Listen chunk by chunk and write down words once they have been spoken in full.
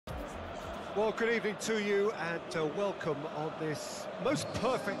Well, good evening to you and welcome on this most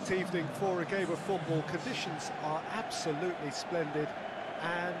perfect evening for a game of football. Conditions are absolutely splendid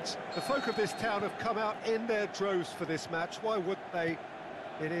and the folk of this town have come out in their droves for this match. Why wouldn't they?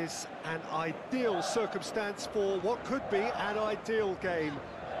 It is an ideal circumstance for what could be an ideal game.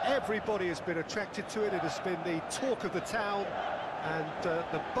 Everybody has been attracted to it. It has been the talk of the town, and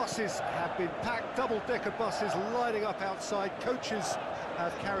the buses have been packed, double-decker buses lining up outside. Coaches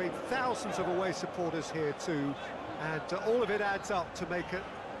have carried thousands of away supporters here too, and all of it adds up to make it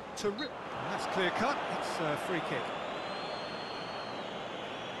terrific. That's clear cut. It's a free kick.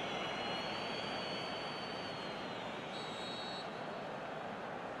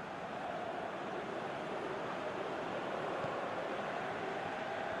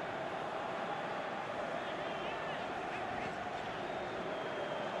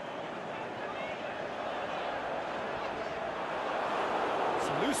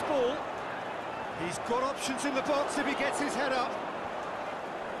 Loose ball. He's got options in the box if he gets his head up.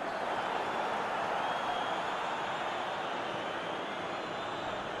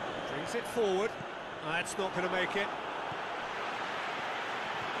 Brings it forward. That's not going to make it.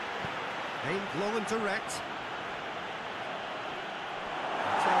 Aimed long and direct.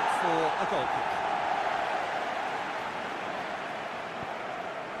 It's out for a goal kick.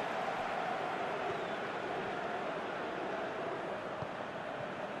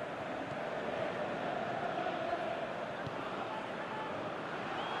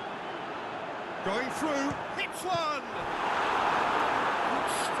 Going through, hits one!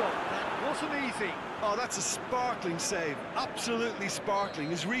 Good stop, that wasn't easy. Oh, that's a sparkling save, absolutely sparkling.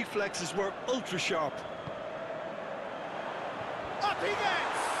 His reflexes were ultra-sharp. Up he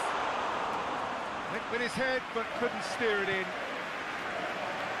gets! Went with his head, but couldn't steer it in.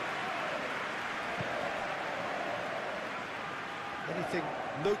 Anything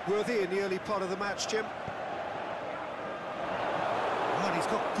noteworthy in the early part of the match, Jim? He's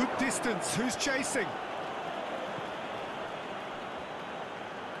got good distance. Who's chasing?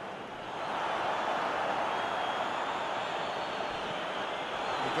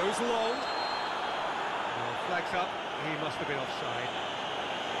 He goes long. Flags up. He must have been offside.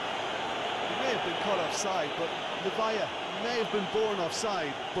 He may have been caught offside, but Levaya may have been born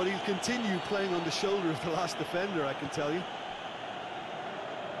offside, but he'll continue playing on the shoulder of the last defender, I can tell you.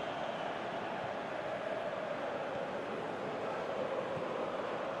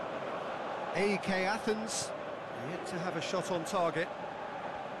 Aek Athens, yet to have a shot on target.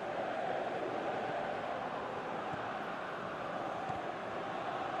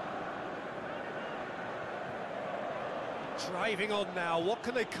 Driving on now, what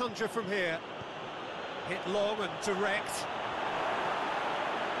can they conjure from here? Hit long and direct.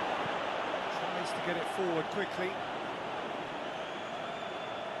 Tries to get it forward quickly.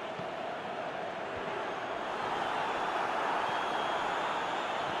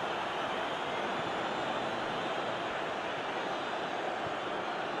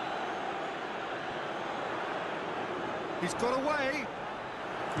 He's got away.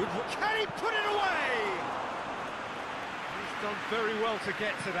 Good. Can he put it away? He's done very well to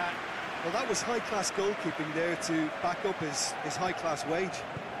get to that. Well, that was high-class goalkeeping there to back up his high-class wage.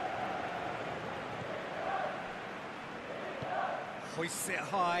 Hoists it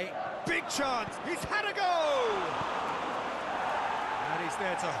high. Big chance. He's had a go. And he's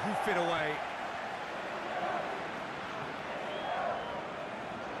there to hoof it away.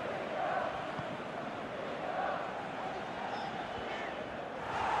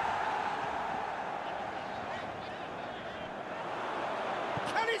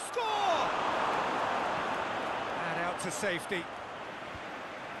 Can he score? And out to safety.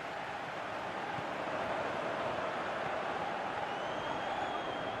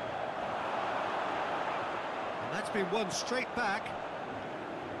 And that's been won straight back.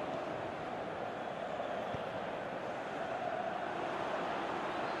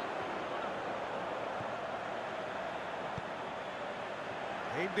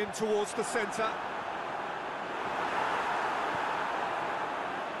 Aimed in towards the centre.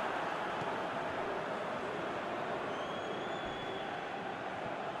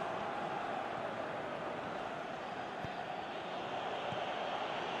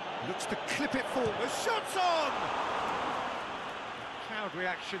 Looks to clip it forward. Shots on! Crowd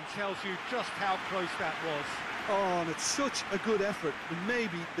reaction tells you just how close that was. Oh, and it's such a good effort, and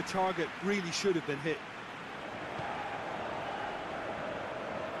maybe the target really should have been hit.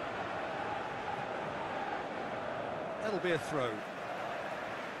 That'll be a throw.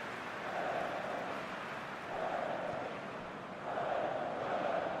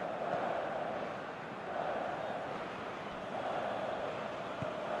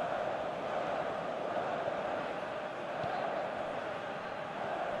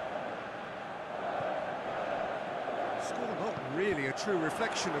 Really a true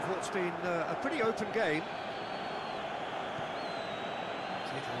reflection of what's been a pretty open game.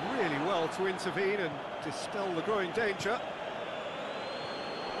 Did really well to intervene and dispel the growing danger.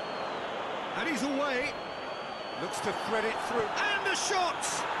 And he's away. Looks to thread it through. And the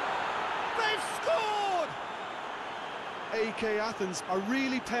shots! They've scored! AEK Athens are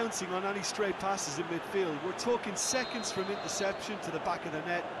really pouncing on any stray passes in midfield. We're talking seconds from interception to the back of the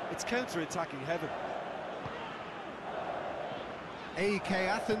net. It's counter-attacking heaven. AEK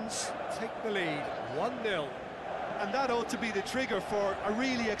Athens take the lead, 1-0. And that ought to be the trigger for a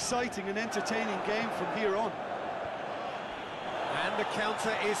really exciting and entertaining game from here on. And the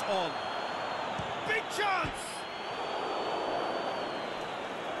counter is on. Big chance!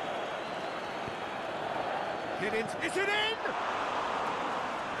 Hit in, is it in?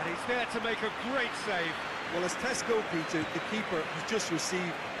 And he's there to make a great save. Well, as tests go, Peter, the keeper has just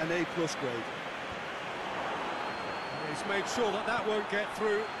received an A+ grade. He's made sure that that won't get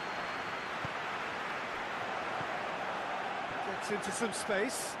through. Gets into some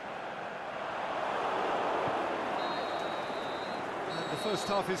space. And the first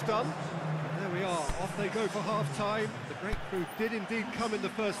half is done. And there we are, off they go for half-time. The breakthrough did indeed come in the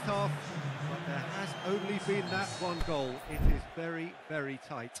first half, but there has only been that one goal. It is very, very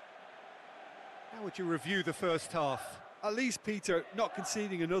tight. How would you review the first half? At least, Peter, not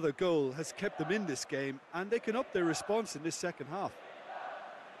conceding another goal has kept them in this game, and they can up their response in this second half.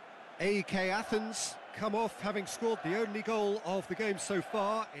 AEK Athens come off having scored the only goal of the game so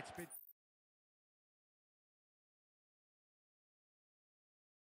far. It's been